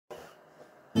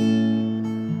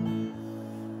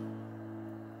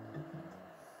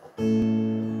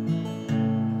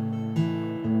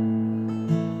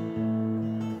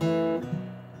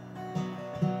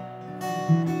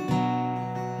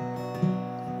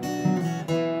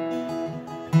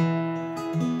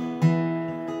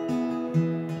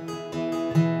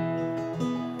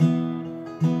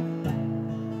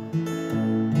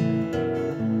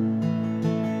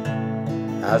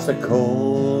As the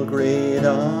cold grey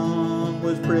dawn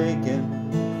was breaking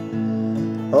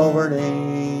over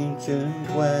ancient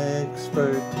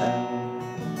Wexford town,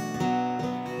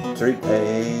 3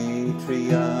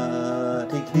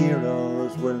 patriotic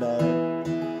heroes were led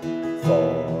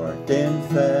forth in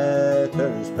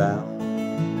fetters bound,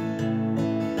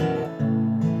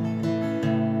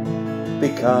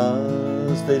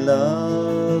 because they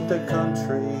loved their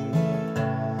country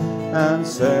and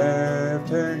served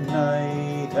her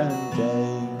night and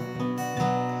day.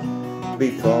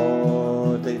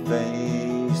 Before they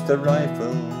faced the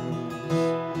rifles,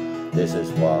 this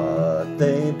is what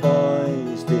they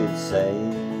boys did say: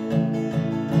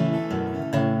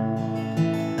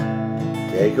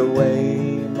 take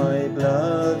away my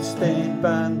blood-stained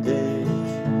bandage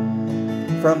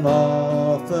from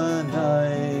off an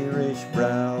Irish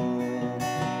brow.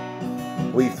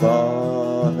 We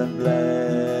fought and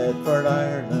bled for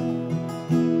Ireland,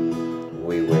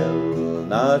 we will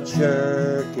not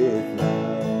shirk it now.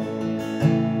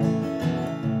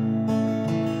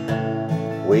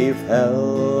 We've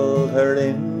held her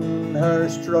in her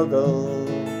struggle,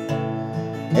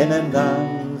 in an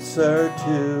answer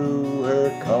to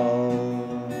her call,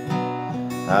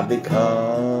 and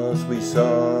because we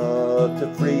sought to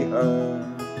free her,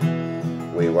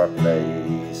 we were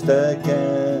placed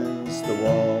against the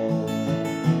wall.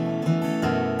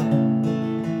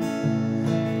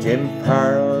 Jim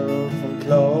Parrell from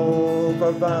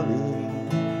Clover Valley,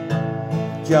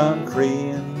 John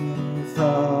Crean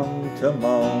from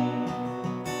Timon,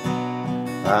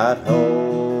 Pat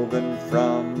Hogan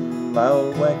from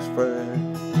old Wexford,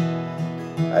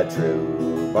 a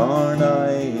true-born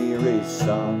Irish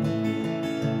son.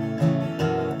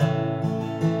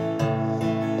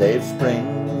 They've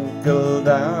sprinkled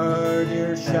our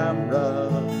dear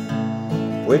shamrock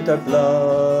with their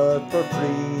blood for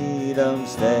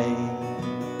freedom's day,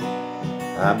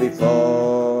 and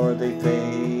before they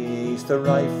face the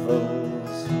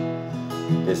rifles,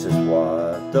 this is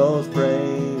what those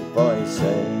brave boys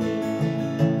say: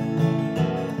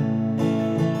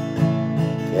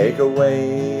 take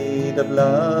away the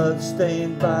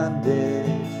blood-stained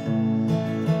bandage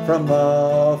from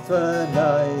off an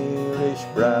Irish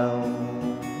brow.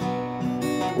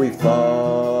 We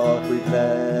fought, we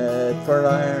bled for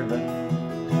Ireland,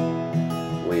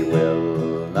 we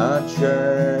will not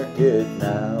shirk it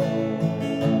now.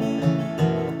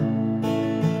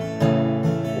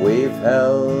 We've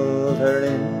held her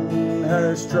in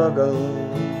her struggle,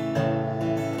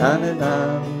 and in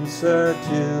answer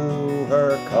to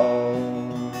her call,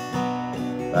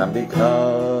 and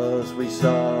because we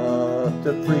sought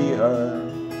to free her,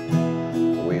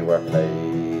 we were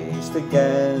placed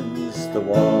against the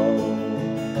wall.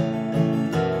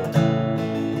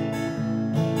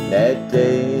 Ned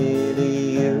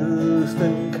Daly,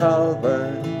 Houston,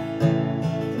 Colburn,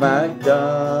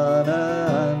 MacDonagh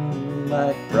and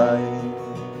McBride,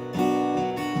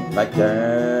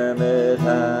 McDermott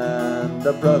and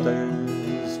the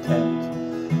brothers Kent,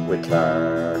 with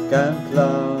Clark and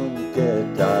Plunkett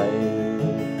died.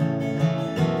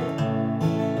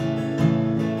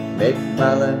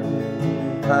 McMallan,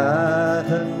 Pat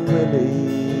and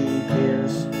Willie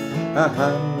Pearce,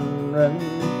 Hanran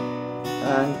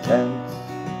and Kent,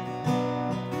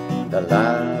 the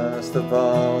last of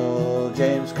all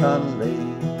James Connolly,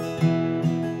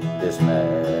 this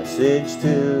message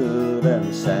to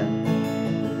them sent: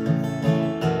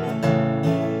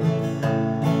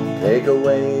 take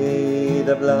away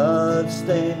the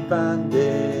blood-stained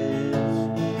bandage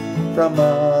from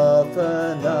off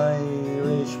an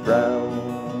Irish brow.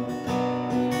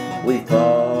 We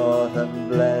fought and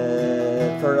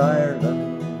bled for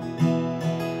Ireland,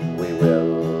 we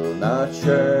will not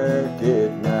shirk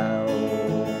it now.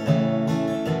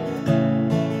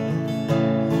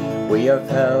 We have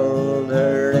held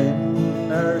her in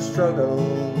her struggle,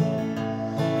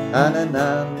 and in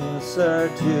answer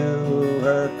to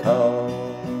her call,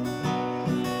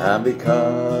 and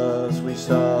because we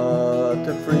sought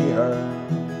to free her,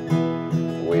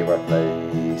 we were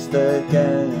placed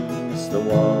against the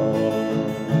wall.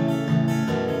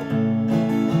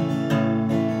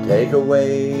 Take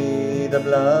away the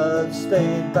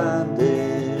blood-stained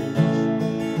bandage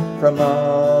from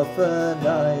off an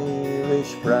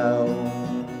Irish brow.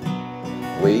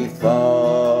 We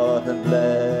fought and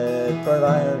bled for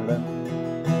Ireland,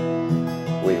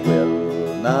 we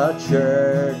will not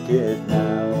shirk it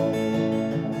now.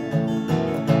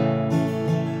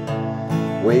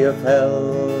 We have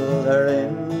held her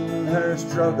in her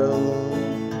struggle,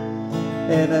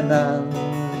 in an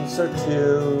answer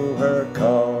to her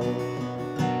call,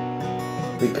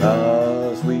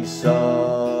 because we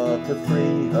saw fought to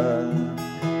free her.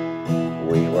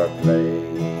 We were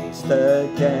placed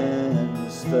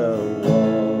against the wall.